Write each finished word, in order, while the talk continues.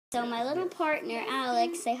So my little partner,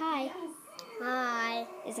 Alex, say hi. Hi.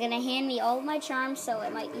 Is going to hand me all of my charms, so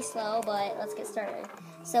it might be slow, but let's get started.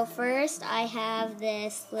 So first, I have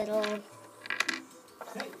this little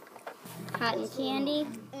cotton candy.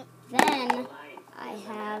 Then I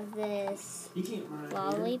have this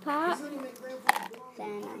lollipop.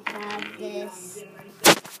 Then I have this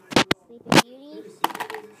Sleeping Beauty.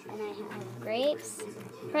 And I have grapes.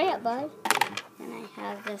 Hurry up, bud. And I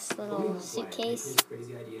have this little suitcase.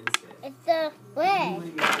 It's the lid. Here,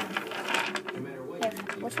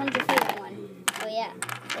 which one's your favorite one? Oh yeah,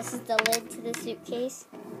 this is the lid to the suitcase.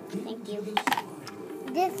 Thank you.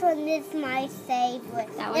 This one is my favorite.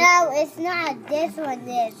 That one? No, it's not. This one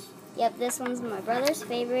is. Yep, this one's my brother's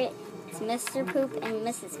favorite. It's Mr. Poop and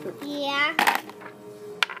Mrs. Poop. Yeah.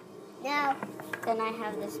 No. Then I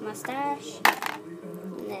have this mustache.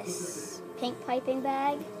 And this pink piping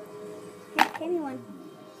bag. Here, give me one.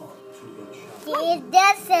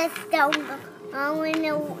 This is don't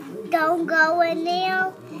go in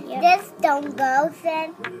there. Yep. This don't go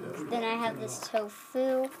then. Then I have this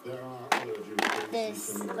tofu.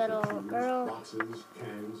 This little girl.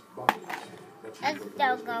 This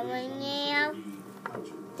don't go in there.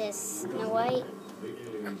 This Snow White.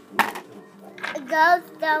 The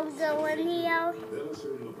ghosts don't go in here.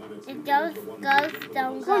 The ghosts don't Come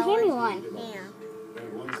on, go hand me in one. there.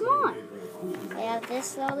 Come on. I have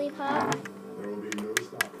this lollipop.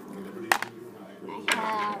 I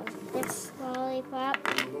have this lollipop.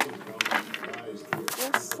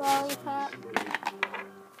 This lollipop.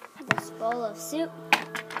 This bowl of soup.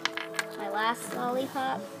 My last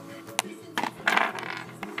lollipop.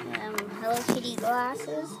 Hello Kitty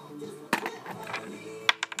glasses.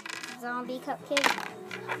 Zombie cupcake.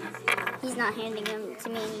 He's not handing them to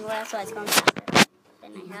me anymore, so it's going faster.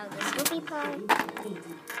 Then I have this whoopie pie.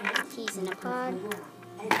 Peas in a pod.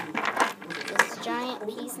 This giant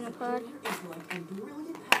peas in a pod.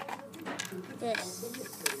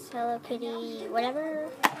 This Hello Kitty whatever.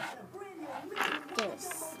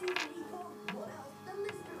 This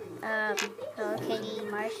Hello Kitty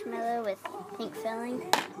marshmallow with pink filling.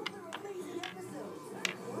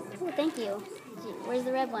 Oh, thank you. Where's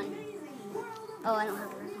the red one? Oh, I don't have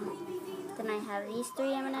the red one. Then I have these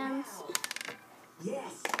 3 M&Ms. Well,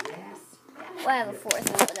 I have a 4th one,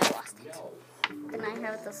 but I lost it. Then I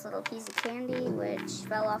have this little piece of candy, which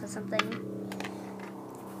fell off of something.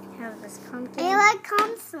 I have this pumpkin. Where it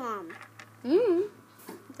comes from?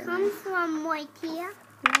 Comes from right here.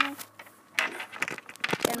 Yeah.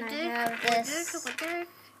 Then I have this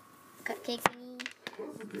cupcake thingy.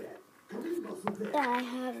 Then I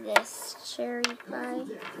have this cherry pie.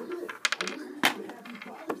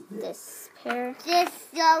 This pear. This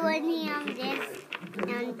go in here, this,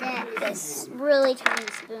 and this. This really tiny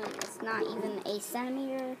spoon. It's not even a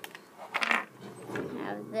centimeter. I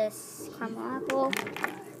have this caramel apple.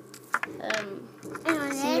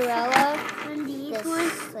 Cinderella. And these This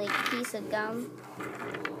ones. like piece of gum.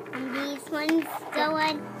 And these ones go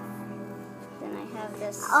in. Then I have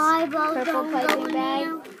this Eyeball purple don't go piping in bag.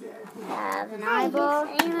 there. I have an eyeball.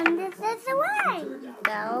 And this is the way.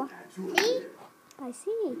 Bell. See? I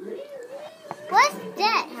see. What's I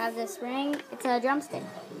this? have this ring. It's a drumstick.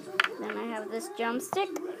 Then I have this drumstick.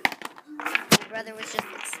 My brother was just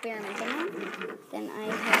experimenting on. Then I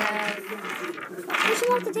have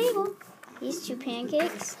pushing off the table. These 2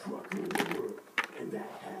 pancakes.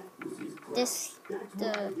 This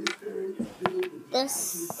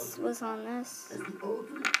was on this.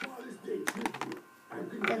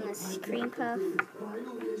 Then this cream puff.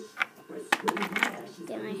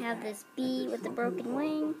 Then I have this bee with the broken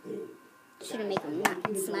wing. Shouldn't make him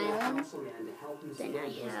not smiling. Then I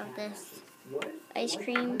have this ice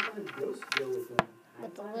cream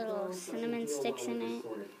with the little cinnamon sticks in it.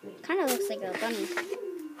 Kind of looks like a bunny.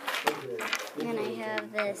 And then I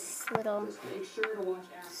have this little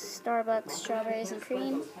Starbucks strawberries and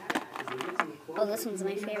cream. Oh, this one's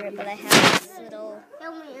my favorite, but I have this little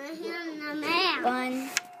bun.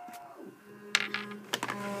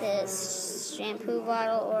 This shampoo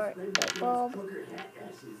bottle or light bulb.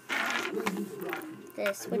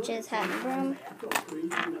 This witch's hat and broom.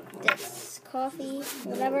 This coffee,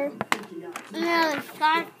 whatever. No, it's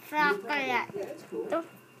not chocolate.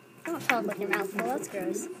 Don't talk with your mouth full, that's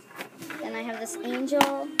gross. Then I have this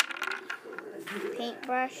angel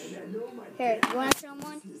paintbrush. Here, you want to show them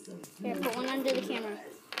one? Here, put one under the camera.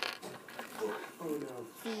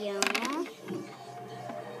 Fiona.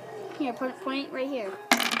 Here, point it right here.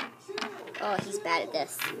 Oh, he's bad at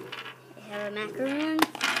this. I have a macaroon.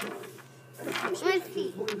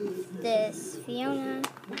 This Fiona.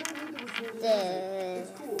 The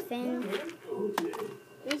Finn.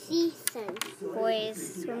 The season.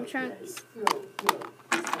 Boys' swim trunks.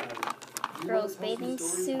 Girls' bathing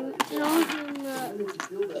suit.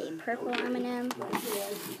 A purple M&M.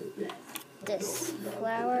 This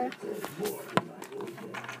flower.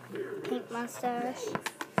 Pink mustache.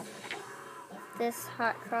 This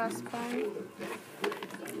hot cross bun.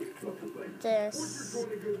 This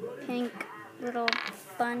pink little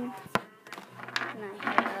bun. And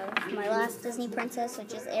I have my last Disney princess,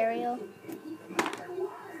 which is Ariel.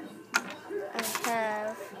 I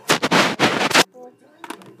have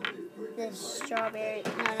this strawberry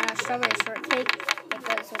shortcake that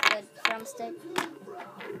goes with the drumstick.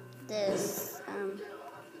 This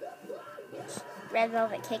red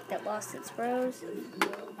velvet cake that lost its rose.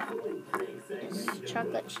 This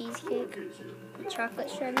chocolate cheesecake with chocolate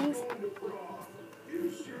shreddings.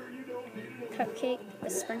 Cupcake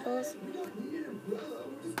with sprinkles.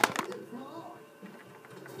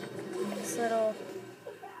 This little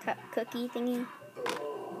cookie thingy.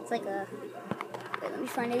 It's like a, wait, let me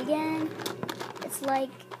find it again. It's like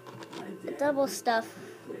a double stuffed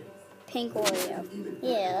pink Oreo.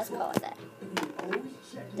 Yeah, let's call it that.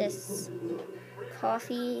 This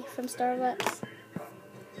coffee from Starbucks.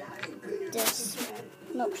 This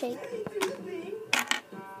milkshake.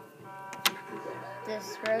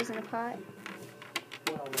 This rose in a pot.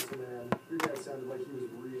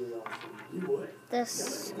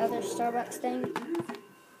 This other Starbucks thing.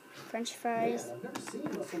 French fries.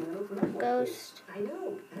 Ghost. I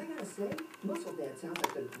know. I gotta say, Muscle Dad sounds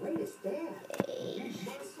like the greatest dad.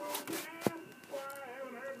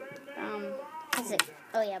 What's it?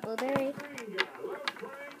 Oh yeah, blueberry.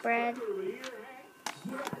 Bread.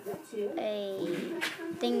 A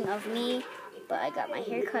thing of me, but I got my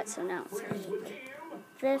hair cut, so now it's like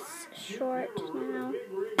this short now.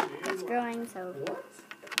 It's growing, so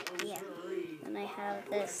yeah. And I have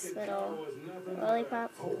this little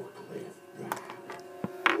lollipop.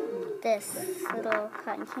 This little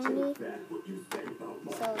cotton candy.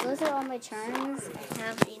 So those are all my charms. I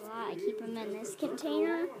have a lot. I keep them in this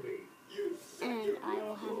container. And I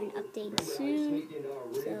will have an update soon.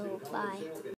 So bye.